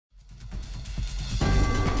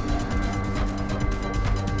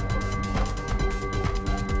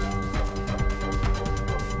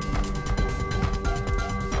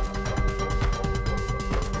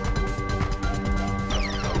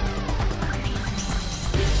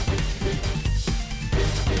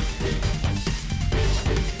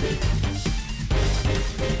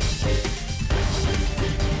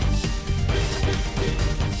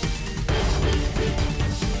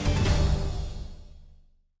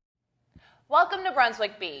Welcome to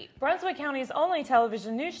Brunswick Beat. Brunswick County's only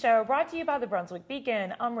television news show, brought to you by the Brunswick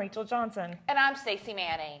Beacon. I'm Rachel Johnson. And I'm Stacy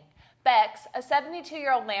Manning. Beck's, a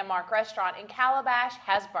 72-year-old landmark restaurant in Calabash,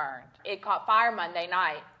 has burned. It caught fire Monday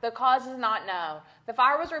night. The cause is not known. The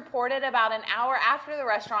fire was reported about an hour after the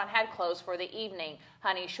restaurant had closed for the evening.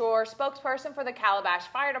 Honey Shore, spokesperson for the Calabash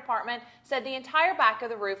Fire Department, said the entire back of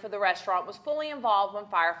the roof of the restaurant was fully involved when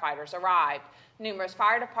firefighters arrived. Numerous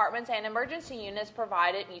fire departments and emergency units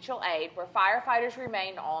provided mutual aid, where firefighters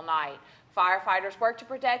remained all night. Firefighters worked to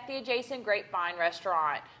protect the adjacent Grapevine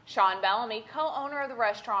restaurant. Sean Bellamy, co-owner of the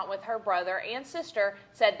restaurant with her brother and sister,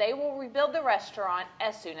 said they will rebuild the restaurant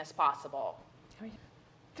as soon as possible.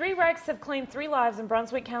 3 wrecks have claimed 3 lives in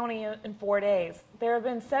Brunswick County in 4 days. There have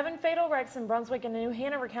been 7 fatal wrecks in Brunswick and New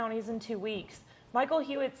Hanover counties in 2 weeks. Michael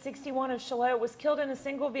Hewitt, 61 of Shallotte, was killed in a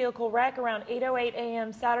single vehicle wreck around 8:08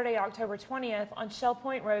 a.m. Saturday, October 20th on Shell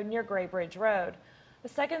Point Road near Gray Bridge Road. The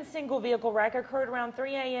second single vehicle wreck occurred around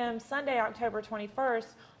 3 a.m. Sunday, October 21st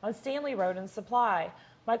on Stanley Road in Supply.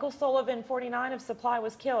 Michael Sullivan, 49 of Supply,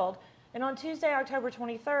 was killed. And on Tuesday, October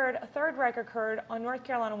 23rd, a third wreck occurred on North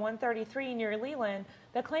Carolina 133 near Leland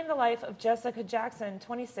that claimed the life of Jessica Jackson,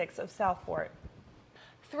 26 of Southport.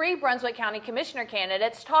 3 Brunswick County Commissioner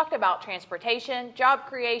candidates talked about transportation, job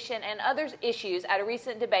creation, and other issues at a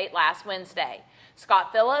recent debate last Wednesday.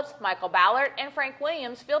 Scott Phillips, Michael Ballard, and Frank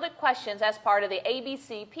Williams fielded questions as part of the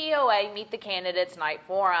ABC POA Meet the Candidates Night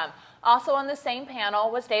Forum. Also on the same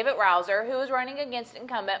panel was David Rouser, who is running against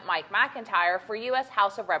incumbent Mike McIntyre for U.S.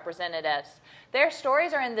 House of Representatives. Their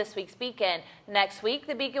stories are in this week's Beacon. Next week,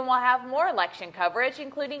 the Beacon will have more election coverage,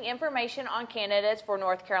 including information on candidates for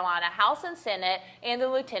North Carolina House and Senate and the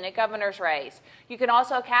Lieutenant Governor's race. You can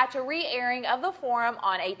also catch a re-airing of the forum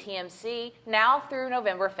on ATMC now through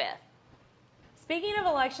November 5th. Speaking of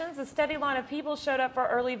elections, a steady line of people showed up for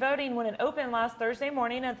early voting when it opened last Thursday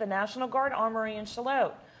morning at the National Guard Armory in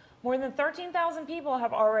Shallotte. More than 13,000 people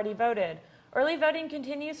have already voted. Early voting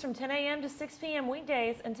continues from 10 a.m. to 6 p.m.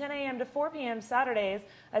 weekdays and 10 a.m. to 4 p.m. Saturdays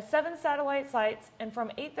at 7 satellite sites, and from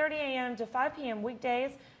 8:30 a.m. to 5 p.m.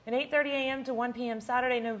 weekdays and 8:30 a.m. to 1 p.m.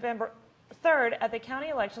 Saturday, November 3rd at the County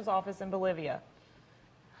Elections Office in Bolivia.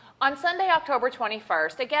 On Sunday, October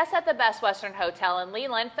 21st, a guest at the Best Western Hotel in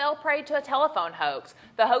Leland fell prey to a telephone hoax.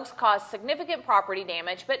 The hoax caused significant property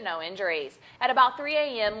damage but no injuries. At about 3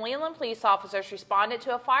 a.m., Leland police officers responded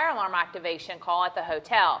to a fire alarm activation call at the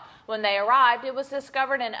hotel. When they arrived, it was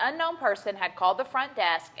discovered an unknown person had called the front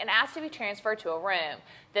desk and asked to be transferred to a room.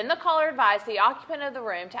 Then the caller advised the occupant of the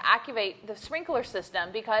room to activate the sprinkler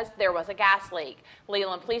system because there was a gas leak.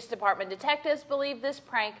 Leland Police Department detectives believe this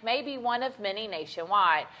prank may be one of many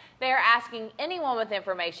nationwide. They are asking anyone with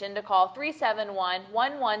information to call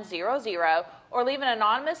 371-1100 or leave an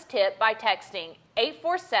anonymous tip by texting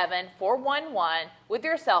 847-411 with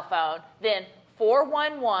your cell phone, then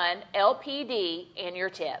 411-LPD and your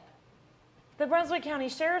tip. The Brunswick County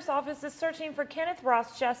Sheriff's Office is searching for Kenneth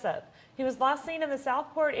Ross Jessup. He was last seen in the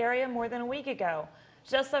Southport area more than a week ago.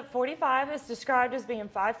 Jessup, 45, is described as being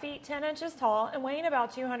 5 feet 10 inches tall and weighing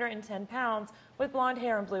about 210 pounds with blonde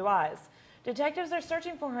hair and blue eyes. Detectives are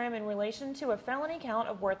searching for him in relation to a felony count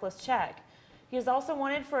of worthless check. He is also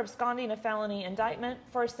wanted for absconding a felony indictment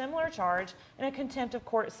for a similar charge and a contempt of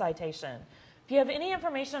court citation. If you have any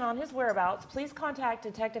information on his whereabouts, please contact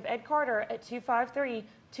Detective Ed Carter at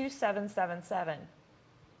 253-2777.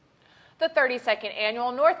 The 32nd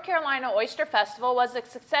Annual North Carolina Oyster Festival was a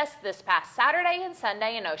success this past Saturday and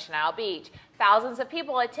Sunday in Ocean Isle Beach. Thousands of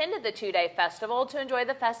people attended the 2-day festival to enjoy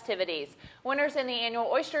the festivities. Winners in the annual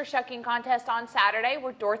oyster shucking contest on Saturday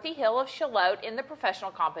were Dorothy Hill of Shallotte in the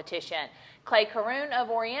professional competition. Clay Caroon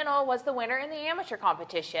of Oriental was the winner in the amateur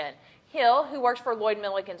competition. Hill, who works for Lloyd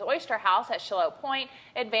Milliken's Oyster House at Shallotte Point,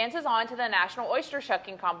 advances on to the National Oyster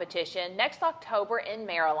Shucking Competition next October in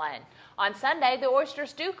Maryland. On Sunday, the Oyster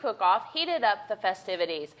Stew Cook-Off heated up the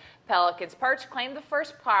festivities. Pelican's Perch claimed the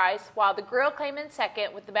first prize, while the Grill came in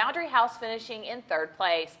second, with the Boundary House finishing in third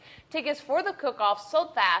place. Tickets for the cook-off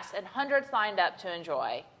sold fast and hundreds lined up to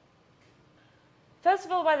enjoy.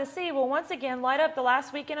 Festival by the Sea will once again light up the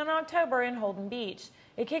last weekend in October in Holden Beach.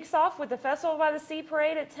 It kicks off with the Festival by the Sea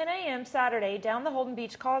parade at 10 a.m. Saturday down the Holden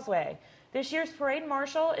Beach Causeway. This year's parade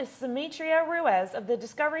marshal is Simetria Ruiz of the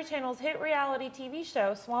Discovery Channel's hit reality TV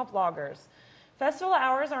show Swamp Loggers. Festival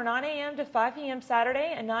hours are 9 a.m. to 5 p.m.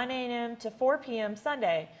 Saturday and 9 a.m. to 4 p.m.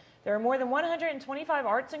 Sunday. There are more than 125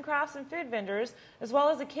 arts and crafts and food vendors, as well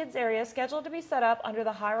as a kids area scheduled to be set up under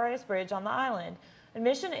the high-rise bridge on the island.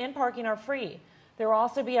 Admission and parking are free. There will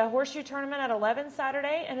also be a horseshoe tournament at 11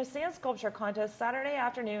 Saturday and a sand sculpture contest Saturday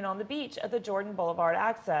afternoon on the beach at the Jordan Boulevard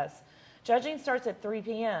Access. Judging starts at 3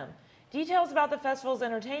 p.m. Details about the festival's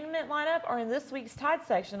entertainment lineup are in this week's Tide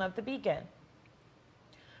section of the Beacon.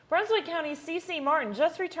 Brunswick County's C.C. Martin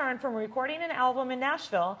just returned from recording an album in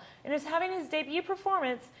Nashville and is having his debut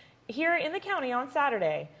performance here in the county on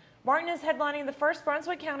Saturday. Martin is headlining the first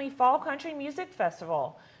Brunswick County Fall Country Music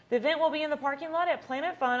Festival. The event will be in the parking lot at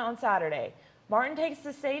Planet Fun on Saturday. Martin takes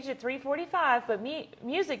the stage at 3:45, but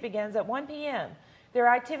music begins at 1 p.m. There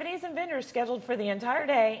are activities and vendors scheduled for the entire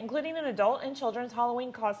day, including an adult and children's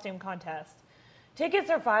Halloween costume contest. Tickets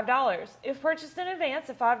are $5. If purchased in advance,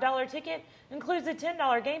 a $5 ticket includes a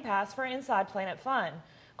 $10 game pass for Inside Planet Fun.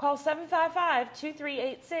 Call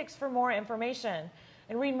 755-2386 for more information.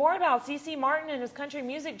 And read more about C.C. Martin and his country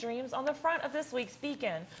music dreams on the front of this week's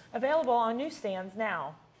Beacon, available on newsstands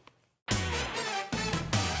now.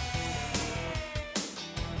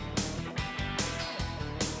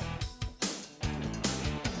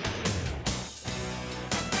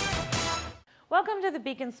 Welcome to the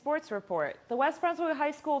Beacon Sports Report. The West Brunswick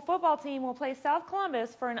High School football team will play South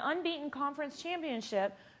Columbus for an unbeaten conference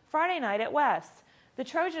championship Friday night at West. The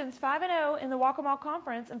Trojans, 5-0 in the Waccamaw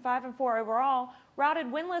Conference and 5-4 overall, routed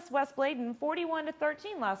winless West Bladen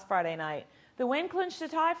 41-13 last Friday night. The win clinched a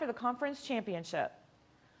tie for the conference championship.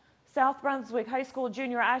 South Brunswick High School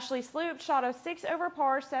junior Ashley Sloop shot a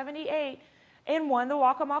 6-over-par 78 and won the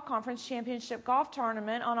Waccamaw Conference Championship Golf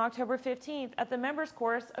Tournament on October 15th at the members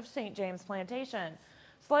course of St. James Plantation.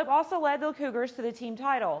 Slope also led the Cougars to the team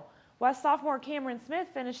title. West sophomore Cameron Smith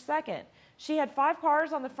finished second. She had 5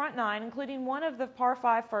 pars on the front 9, including one of the par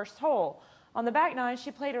 5 first hole. On the back 9,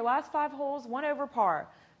 she played her last 5 holes 1 over par.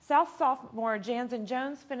 South sophomore Jansen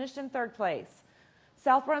Jones finished in 3rd place.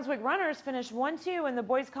 South Brunswick runners finished 1-2 in the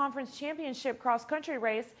Boys Conference Championship cross-country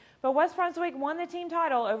race, but West Brunswick won the team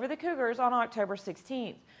title over the Cougars on October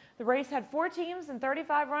 16th. The race had 4 teams and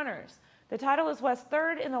 35 runners. The title is West's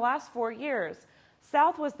 3rd in the last 4 years.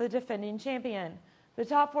 South was the defending champion. The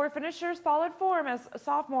top 4 finishers followed form as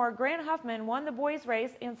sophomore Grant Huffman won the boys'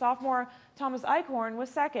 race and sophomore Thomas Eichhorn was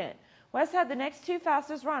second. West had the next 2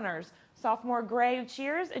 fastest runners, sophomore Gray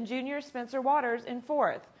Cheers and junior Spencer Waters in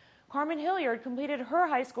 4th. Carmen Hilliard completed her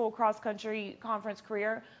high school cross-country conference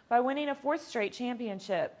career by winning a 4th straight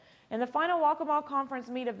championship. In the final Waccamaw Conference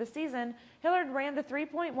meet of the season, Hilliard ran the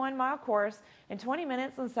 3.1-mile course in 20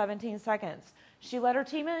 minutes and 17 seconds. She led her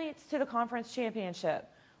teammates to the conference championship.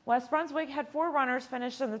 West Brunswick had 4 runners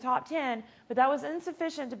finish in the top 10, but that was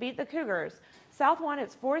insufficient to beat the Cougars. South won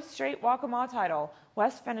its 4th straight Waccamaw title.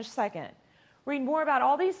 West finished second. Read more about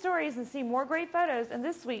all these stories and see more great photos in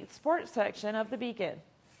this week's sports section of the Beacon.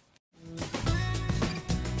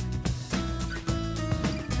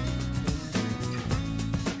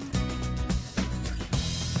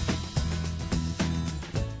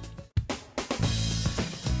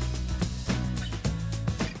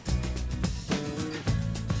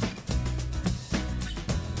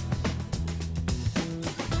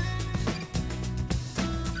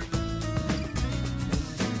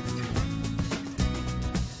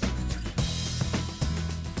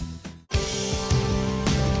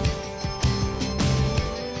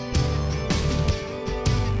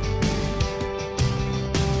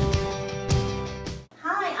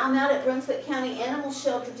 I'm out at Brunswick County Animal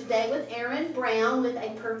Shelter today with Erin Brown with A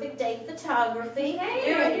Perfect Day Photography.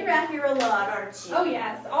 Hey. Erin, you're out here a lot, aren't you? Oh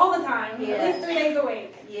yes, all the time. Yes. At least 3 days a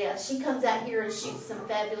week. Yeah, she comes out here and shoots some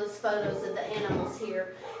fabulous photos of the animals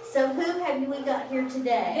here. So who have we got here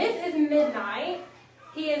today? This is Midnight.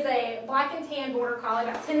 He is a black and tan border collie,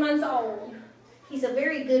 about 10 months old. He's a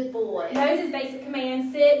very good boy. He knows his basic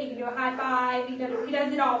commands: sit, he can do a high five, he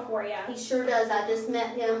does it all for you. He sure does. I just met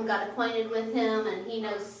him, got acquainted with him, and he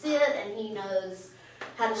knows sit, and he knows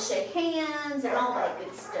how to shake hands and all that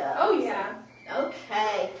good stuff. Oh yeah.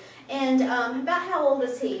 Okay. And about how old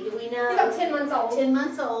is he? Do we know? He's about 10 months old. 10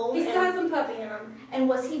 months old. He still has some puppy in him. And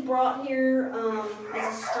was he brought here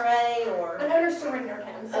as a stray or? An owner surrendered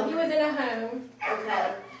him, so he was in a home.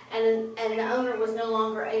 Okay. And the owner was no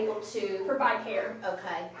longer able to provide care.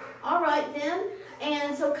 Okay. All right then.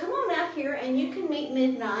 And so come on out here and you can meet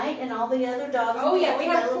Midnight and all the other dogs. Oh yeah, we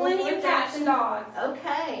have plenty of cats and dogs.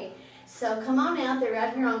 Okay. So come on out. They're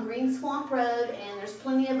out here on Green Swamp Road, and there's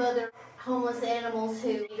plenty of other homeless animals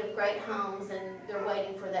who need of great homes, and they're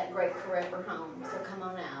waiting for that great forever home. So come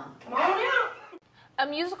on out. Come on out. A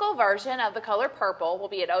musical version of The Color Purple will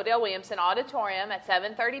be at Odell Williamson Auditorium at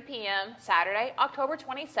 7:30 p.m. Saturday, October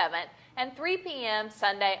 27th, and 3 p.m.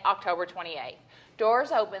 Sunday, October 28th.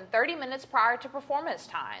 Doors open 30 minutes prior to performance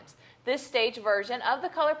times. This stage version of The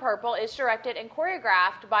Color Purple is directed and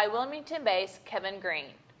choreographed by Wilmington-based Kevin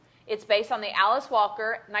Green. It's based on the Alice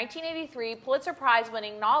Walker 1983 Pulitzer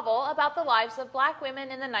Prize-winning novel about the lives of black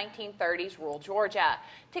women in the 1930s rural Georgia.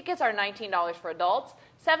 Tickets are $19 for adults,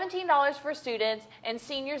 $17 for students and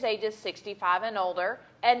seniors ages 65 and older,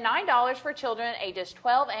 and $9 for children ages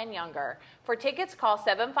 12 and younger. For tickets, call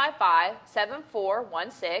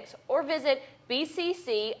 755-7416 or visit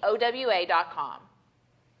bccowa.com.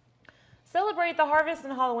 Celebrate the harvest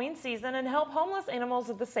and Halloween season and help homeless animals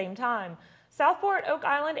at the same time. Southport Oak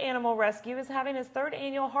Island Animal Rescue is having its third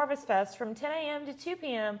annual Harvest Fest from 10 a.m. to 2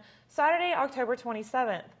 p.m. Saturday, October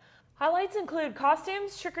 27th. Highlights include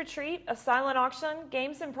costumes, trick-or-treat, a silent auction,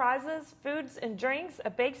 games and prizes, foods and drinks, a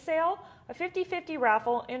bake sale, a 50-50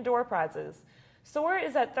 raffle, and door prizes. SOAR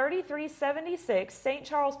is at 3376 St.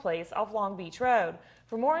 Charles Place off Long Beach Road.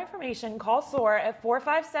 For more information, call SOAR at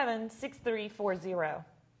 457-6340.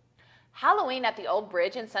 Halloween at the Old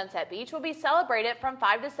Bridge in Sunset Beach will be celebrated from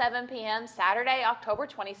 5 to 7 p.m. Saturday, October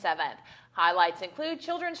 27th. Highlights include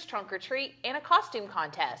children's trunk or treat and a costume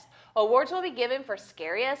contest. Awards will be given for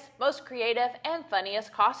scariest, most creative, and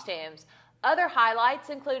funniest costumes. Other highlights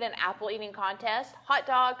include an apple eating contest, hot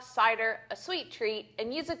dogs, cider, a sweet treat, and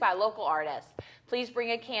music by local artists. Please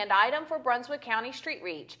bring a canned item for Brunswick County Street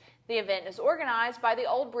Reach. The event is organized by the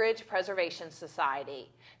Old Bridge Preservation Society.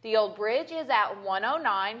 The Old Bridge is at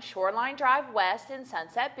 109 Shoreline Drive West in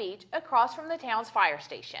Sunset Beach, across from the town's fire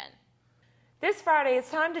station. This Friday, it's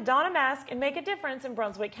time to don a mask and make a difference in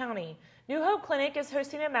Brunswick County. New Hope Clinic is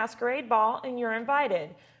hosting a masquerade ball, and you're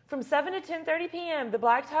invited. From 7 to 10:30 p.m., the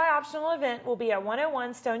black tie optional event will be at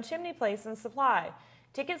 101 Stone Chimney Place and Supply.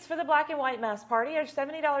 Tickets for the black and white mask party are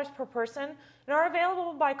 $70 per person and are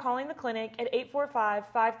available by calling the clinic at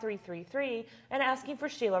 845-5333 and asking for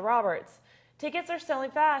Sheila Roberts. Tickets are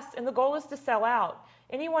selling fast, and the goal is to sell out.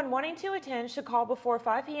 Anyone wanting to attend should call before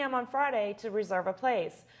 5 p.m. on Friday to reserve a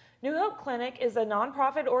place. New Hope Clinic is a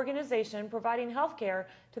nonprofit organization providing health care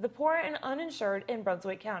to the poor and uninsured in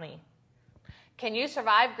Brunswick County. Can you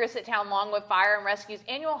survive Grissettown Longwood Fire and Rescue's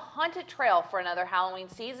annual Haunted Trail for another Halloween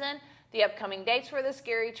season? The upcoming dates for the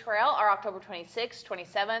Scary Trail are October 26th,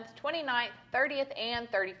 27th, 29th, 30th,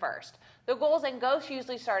 and 31st. The ghouls and ghosts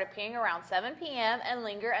usually start appearing around 7 p.m. and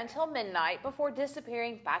linger until midnight before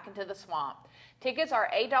disappearing back into the swamp. Tickets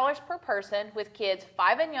are $8 per person, with kids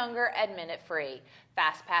 5 and younger admitted free.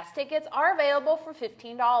 Fast Pass tickets are available for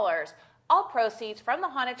 $15. All proceeds from the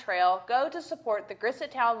Haunted Trail go to support the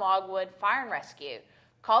Grissettown Longwood Fire and Rescue.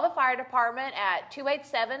 Call the fire department at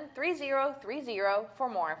 287-3030 for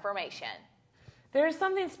more information. There is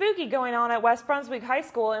something spooky going on at West Brunswick High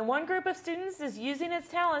School, and one group of students is using its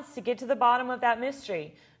talents to get to the bottom of that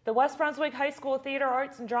mystery. The West Brunswick High School Theater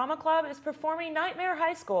Arts and Drama Club is performing Nightmare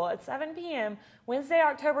High School at 7 p.m. Wednesday,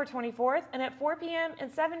 October 24th, and at 4 p.m.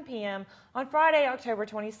 and 7 p.m. on Friday, October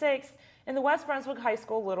 26th, in the West Brunswick High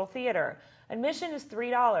School Little Theater. Admission is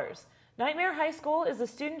 $3. Nightmare High School is a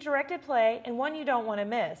student-directed play and one you don't want to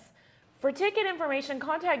miss. For ticket information,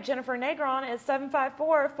 contact Jennifer Negron at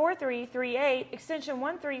 754-4338, extension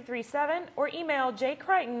 1337, or email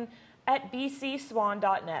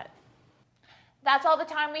jcrichton@bcswan.net. That's all the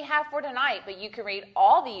time we have for tonight, but you can read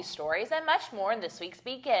all these stories and much more in this week's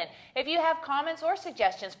Beacon. If you have comments or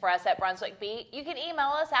suggestions for us at Brunswick Beat, you can email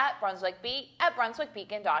us at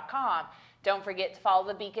brunswickbeat@brunswickbeacon.com. Don't forget to follow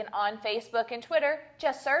the Beacon on Facebook and Twitter.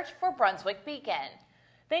 Just search for Brunswick Beacon.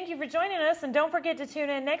 Thank you for joining us, and don't forget to tune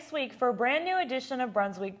in next week for a brand new edition of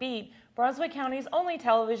Brunswick Beat, Brunswick County's only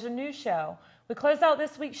television news show. We close out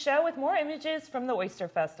this week's show with more images from the Oyster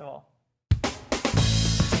Festival.